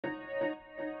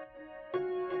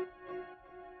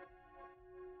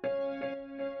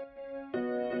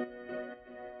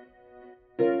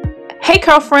Hey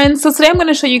girlfriends, so today I'm going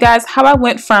to show you guys how I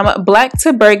went from black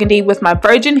to burgundy with my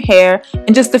virgin hair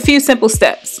in just a few simple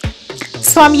steps.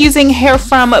 So I'm using hair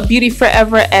from Beauty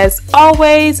Forever as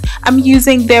always. I'm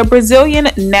using their Brazilian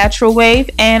natural wave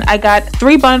and I got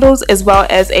 3 bundles as well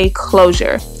as a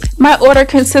closure. My order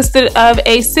consisted of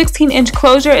a 16-inch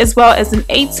closure as well as an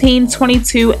 18,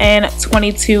 22, and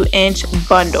 22-inch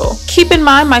bundle. Keep in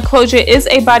mind my closure is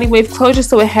a body wave closure,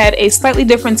 so it had a slightly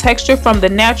different texture from the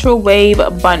natural wave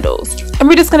bundles. And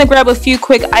we're just going to grab a few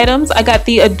quick items. I got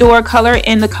the Adore color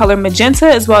in the color magenta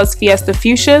as well as Fiesta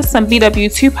fuchsia, some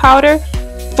BW2 powder,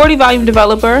 40 volume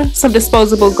developer, some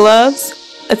disposable gloves,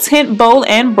 a tint bowl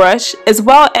and brush, as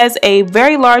well as a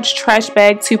very large trash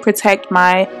bag to protect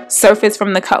my surface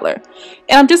from the color.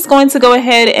 And I'm just going to go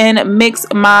ahead and mix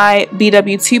my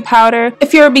BW2 powder.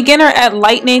 If you're a beginner at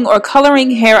lightening or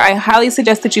coloring hair, I highly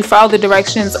suggest that you follow the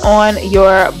directions on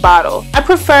your bottle. I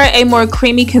prefer a more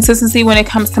creamy consistency when it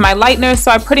comes to my lightener, so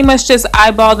I pretty much just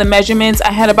eyeball the measurements.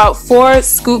 I had about 4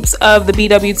 scoops of the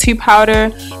BW2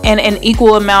 powder and an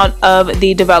equal amount of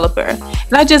the developer.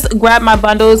 And I just grabbed my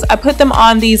bundles. I put them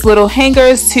on these little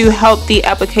hangers to help the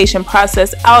application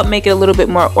process out, make it a little bit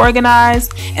more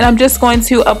organized. And I'm just going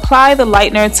to apply the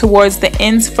lightener towards the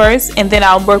ends first, and then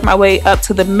I'll work my way up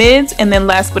to the mids, and then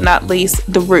last but not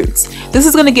least the roots. This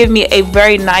is going to give me a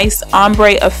very nice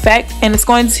ombre effect, and it's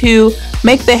going to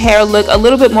make the hair look a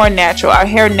little bit more natural. Our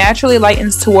hair naturally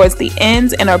lightens towards the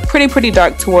ends and are pretty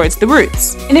dark towards the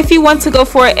roots. And if you want to go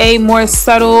for a more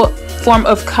subtle form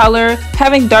of color,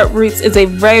 having dark roots is a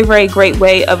very great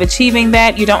way of achieving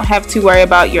that. You don't have to worry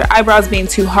about your eyebrows being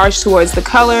too harsh towards the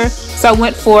color, so I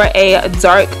went for a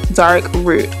dark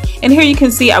root. And here you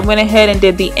can see I went ahead and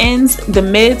did the ends, the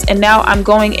mids, and now I'm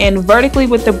going in vertically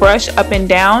with the brush up and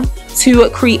down to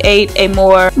create a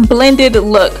more blended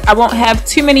look. I won't have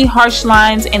too many harsh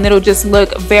lines and it'll just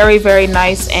look very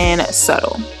nice and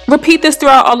subtle. Repeat this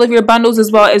throughout all of your bundles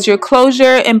as well as your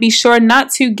closure, and be sure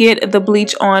not to get the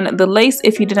bleach on the lace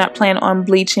if you did not plan on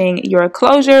bleaching your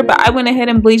closure. But I went ahead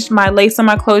and bleached my lace on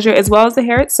my closure as well as the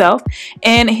hair itself,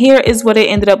 and here is what it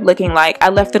ended up looking like. I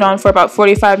left it on for about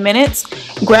 45 minutes,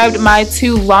 grabbed my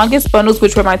 2 longest bundles,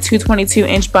 which were my 2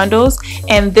 22-inch bundles,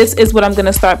 and this is what I'm going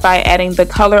to start by adding the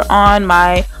color on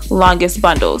my longest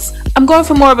bundles. I'm going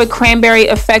for more of a cranberry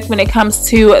effect when it comes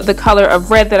to the color of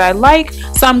red that I like,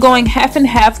 so I'm going half and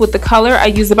half with the color. I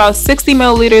use about 60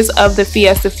 milliliters of the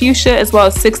Fiesta fuchsia as well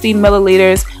as 60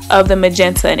 milliliters of the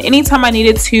magenta, and anytime I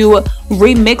needed to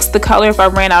remix the color, if I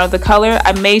ran out of the color,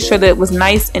 I made sure that it was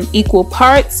nice in equal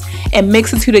parts and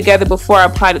mix the 2 together before I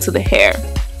applied it to the hair.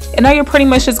 And now you're pretty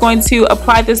much just going to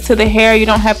apply this to the hair. You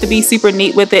don't have to be super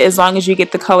neat with it as long as you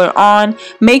get the color on.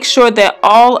 Make sure that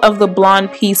all of the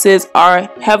blonde pieces are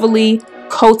heavily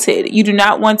coated. You do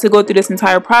not want to go through this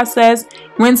entire process,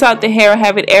 rinse out the hair,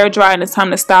 have it air dry, and it's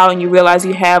time to style, and you realize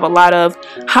you have a lot of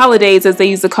holidays, as they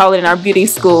used to call it in our beauty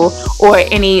school, or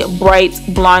any bright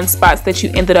blonde spots that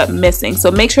you ended up missing. So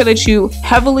make sure that you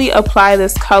heavily apply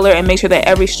this color and make sure that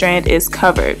every strand is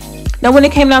covered. Now when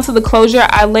it came down to the closure,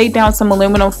 I laid down some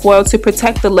aluminum foil to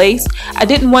protect the lace. I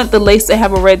didn't want the lace to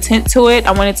have a red tint to it.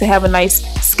 I wanted to have a nice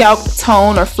scalp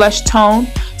tone or flesh tone.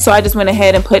 So I just went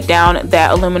ahead and put down that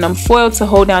aluminum foil to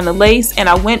hold down the lace, and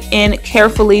I went in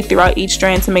carefully throughout each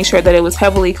strand to make sure that it was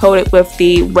heavily coated with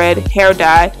the red hair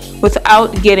dye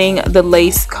without getting the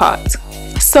lace caught.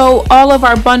 So all of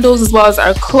our bundles as well as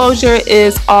our closure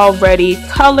is already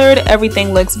colored.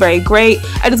 Everything looks very great.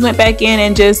 I just went back in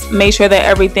and just made sure that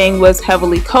everything was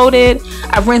heavily coated.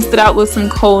 I rinsed it out with some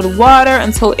cold water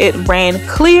until it ran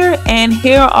clear, and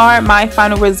here are my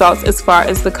final results as far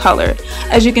as the color.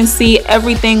 As you can see,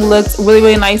 everything looks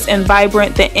really nice and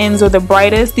vibrant. The ends are the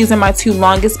brightest. These are my 2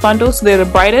 longest bundles, so they're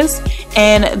the brightest,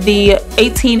 and the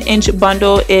 18-inch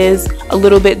bundle is a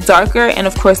little bit darker, and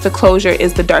of course the closure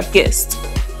is the darkest.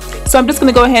 So I'm just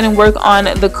going to go ahead and work on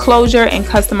the closure and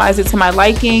customize it to my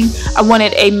liking. I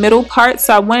wanted a middle part,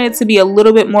 so I wanted it to be a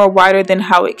little bit more wider than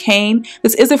how it came.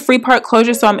 This is a free part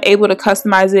closure, so I'm able to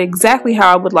customize it exactly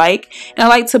how I would like. And I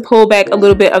like to pull back a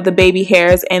little bit of the baby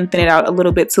hairs and thin it out a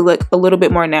little bit to look a little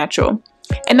bit more natural.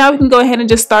 And now we can go ahead and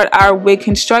just start our wig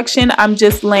construction. I'm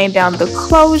just laying down the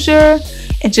closure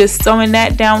and just sewing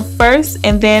that down first,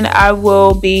 and then I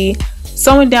will be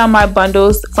sewing down my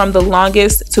bundles from the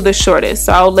longest to the shortest.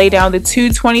 So I'll lay down the 2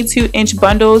 22-inch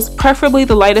bundles. Preferably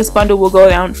the lightest bundle will go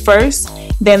down first,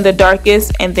 then the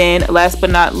darkest, and then last but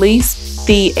not least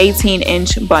the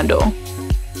 18-inch bundle.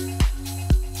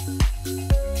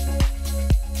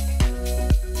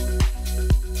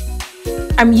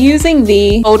 I'm using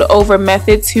the fold over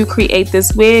method to create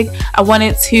this wig. I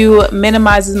wanted to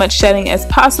minimize as much shedding as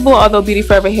possible, although Beauty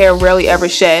Forever hair rarely ever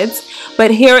sheds. But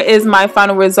here is my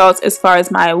final results as far as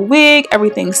my wig.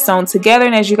 Everything's sewn together,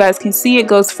 and as you guys can see, it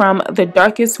goes from the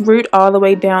darkest root all the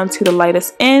way down to the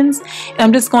lightest ends. And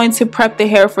I'm just going to prep the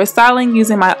hair for styling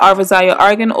using my Arvazaya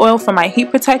Argan Oil for my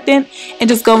heat protectant, and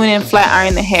just go in and flat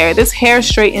iron the hair. This hair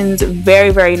straightens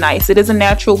very nice. It is a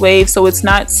natural wave, so it's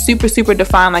not super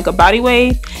defined like a body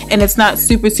wave, and it's not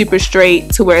super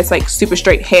straight to where it's like super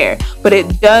straight hair, but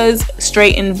it does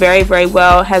straighten very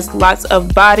well, has lots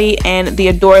of body, and the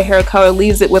Adore hair color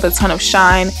leaves it with a ton of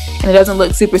shine, and it doesn't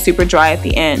look super dry at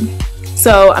the end.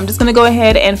 So I'm just gonna go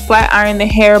ahead and flat iron the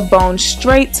hair bone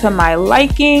straight to my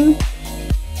liking.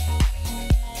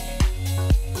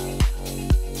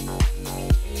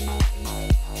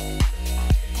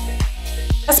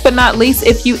 Last but not least,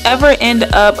 if you ever end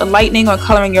up lightening or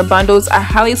coloring your bundles, I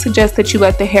highly suggest that you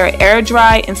let the hair air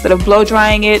dry instead of blow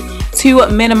drying it to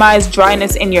minimize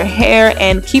dryness in your hair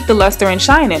and keep the luster and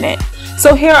shine in it.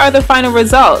 So here are the final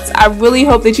results. I really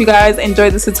hope that you guys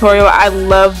enjoyed this tutorial. I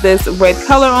love this red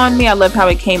color on me. I love how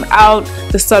it came out,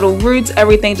 the subtle roots,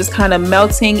 everything just kind of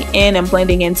melting in and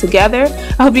blending in together.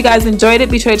 I hope you guys enjoyed it.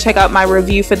 Be sure to check out my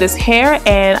review for this hair,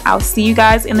 and I'll see you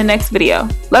guys in the next video.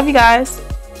 Love you guys.